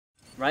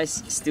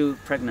rice is still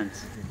pregnant.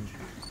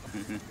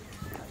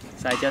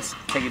 So I just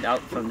take it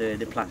out from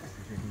the plant.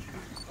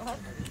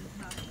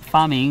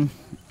 Farming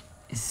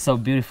is so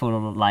beautiful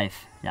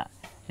life. Yeah,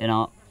 you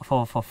know,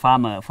 for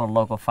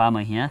local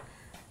farmer here,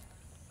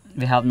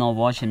 we have no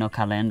watch, no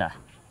calendar.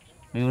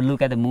 We will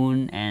look at the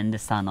moon and the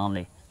sun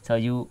only. So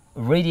you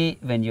ready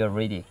when you're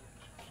ready,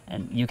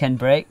 and you can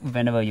break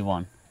whenever you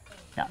want.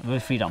 Yeah,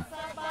 with freedom.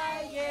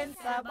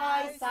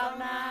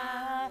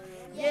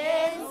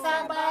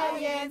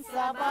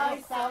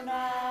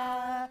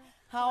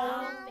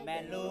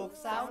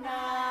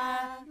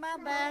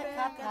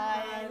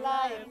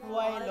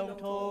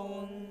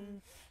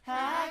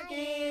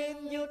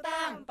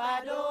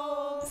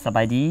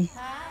 Sabadi,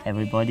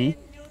 everybody,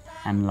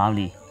 I'm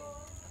Lovely.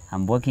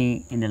 I'm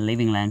working in the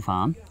Living Land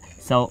farm.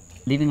 So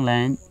Living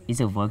Land is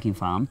a working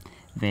farm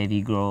where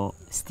we grow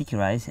sticky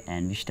rice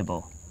and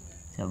vegetable.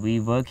 So we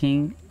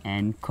working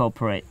and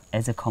cooperate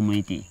as a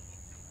community.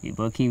 We're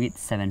working with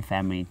 7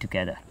 families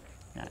together.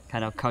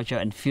 Kind of culture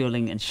and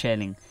feeling and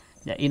sharing.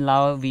 In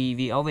Laos,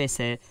 we always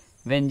say,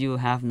 when you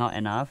have not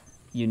enough,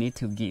 you need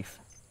to give.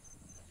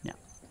 Yeah.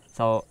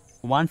 So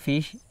one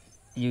fish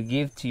you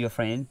give to your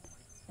friend,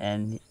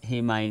 and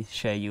he might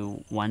share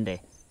you one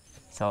day.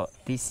 So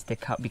this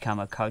become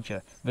a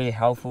culture, very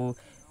helpful,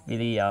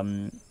 really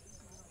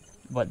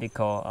what they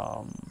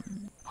call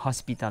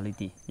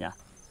hospitality. Yeah.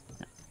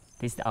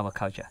 This is our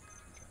culture.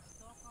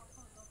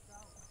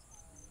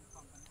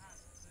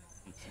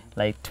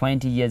 Like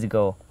 20 years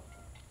ago,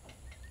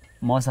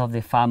 most of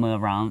the farmers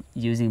around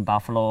using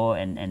buffalo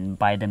and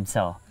by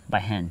themselves, by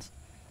hands.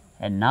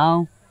 And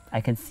now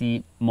I can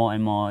see more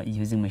and more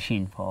using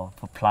machine for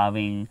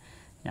plowing,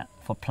 yeah,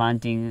 for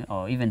planting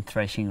or even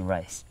threshing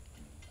rice.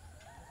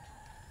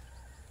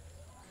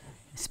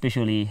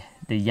 Especially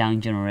the young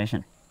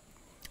generation,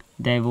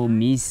 they will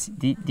miss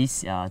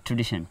this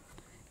tradition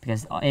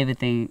because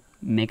everything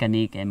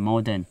mechanic and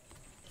modern.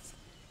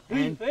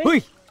 And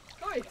hui!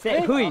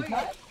 Say hui!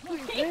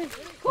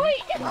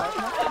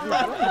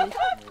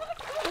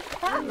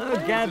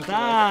 Look at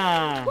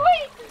that!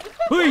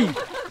 Hui!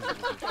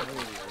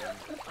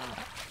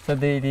 So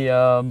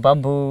the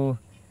bamboo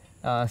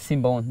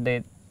symbol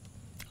that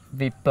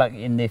we plug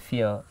in the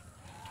field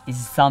is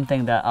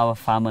something that our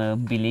farmer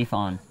believe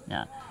on.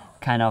 Yeah.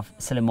 Kind of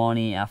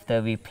ceremony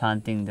after we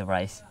planting the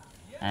rice,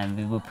 and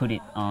we will put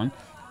it on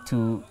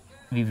to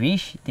we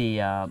wish the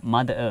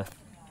Mother Earth,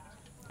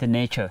 the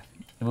nature,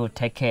 will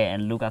take care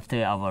and look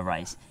after our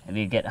rice, and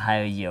we get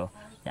higher yield.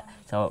 Yeah.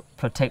 So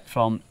protect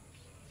from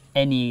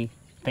any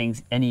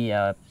things, any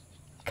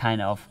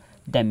kind of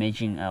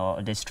damaging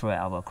or destroy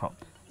our crop,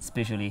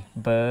 especially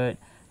bird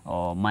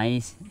or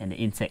mice and the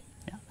insect.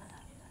 Yeah.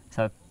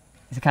 So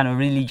it's a kind of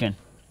religion.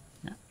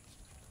 Yeah.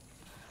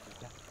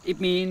 It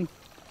means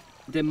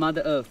the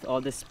Mother Earth or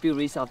the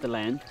spirits of the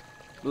land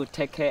will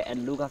take care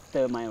and look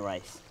after my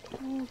rice.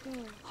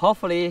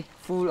 Hopefully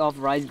full of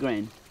rice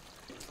grain,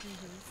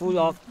 full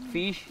of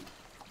fish,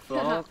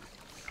 frog,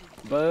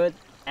 bird,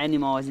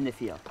 animals in the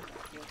field,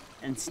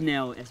 and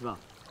snail as well.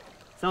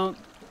 So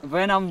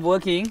when I'm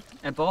working,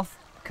 I both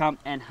come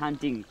and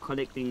hunting,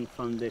 collecting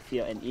from the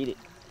field and eat it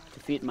to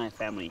feed my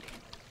family.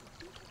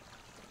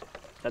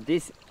 So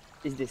this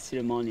is the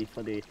ceremony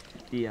for the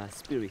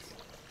spirits,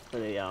 for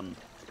the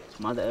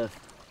Mother Earth.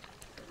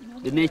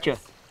 The nature.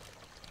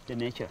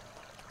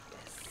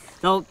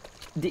 So,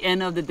 the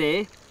end of the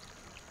day,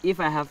 if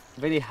I have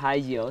very high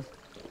yield,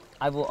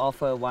 I will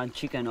offer 1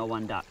 chicken or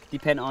 1 duck,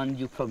 depend on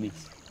your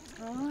promise.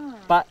 Oh.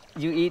 But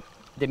you eat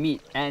the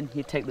meat and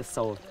he take the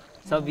soul.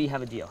 So we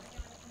have a deal.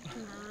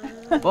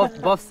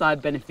 both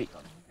sides benefit.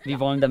 We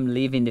want them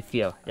live in the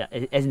field, yeah,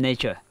 as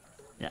nature.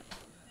 Yeah.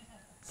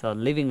 So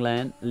living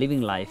land,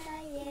 living life.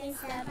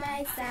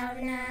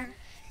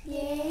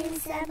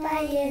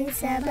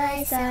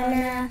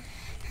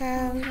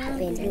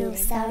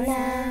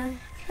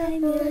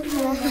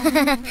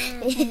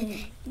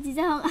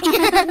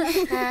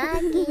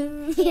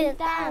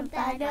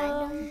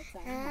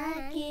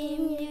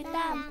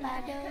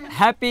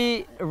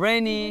 Happy,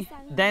 rainy,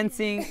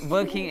 dancing,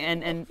 working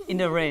and in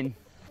the rain.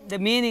 The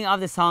meaning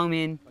of the song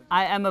means,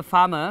 I am a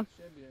farmer,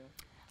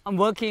 I'm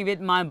working with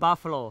my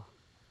buffalo.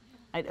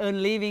 I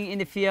earn living in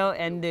the field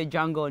and the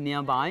jungle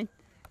nearby.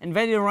 And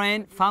when it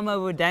rains, farmer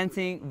will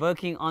dancing,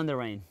 working on the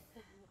rain.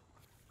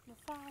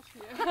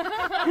 I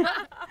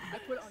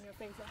put it on your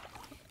face.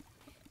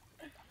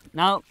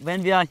 Now,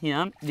 when we are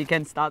here, we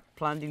can start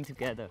planting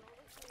together.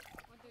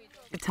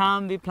 The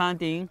time we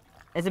planting,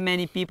 as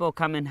many people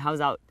come and house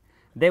out,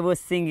 they were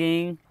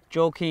singing,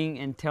 joking,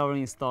 and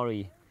telling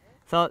story.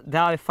 So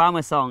there are a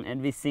farmer song,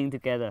 and we sing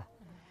together.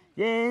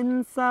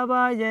 Yen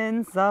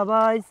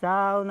sabai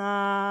sao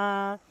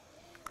na,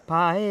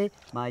 pai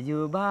ma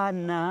yu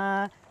ban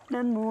na,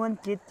 nan muôn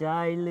จิตใจ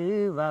หรือ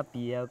ว่าเ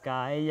ปี่ยวก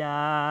ายา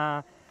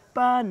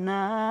บ้านน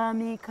า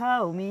มีข้า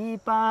วมี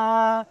ปลา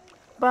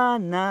บ้า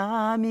นนา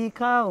มี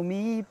ข้าว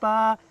มีปลา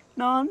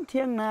นอนเ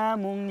ที่ยงนา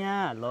มุงหญ้า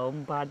ลม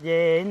พัดเ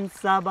ย็น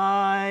สบา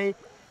ย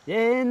เ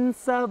ย็น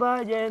สบา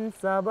ยเย็น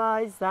สบา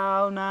ยสา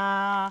วนา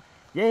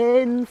เย็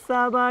นส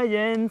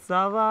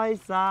บาย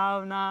สาว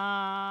นา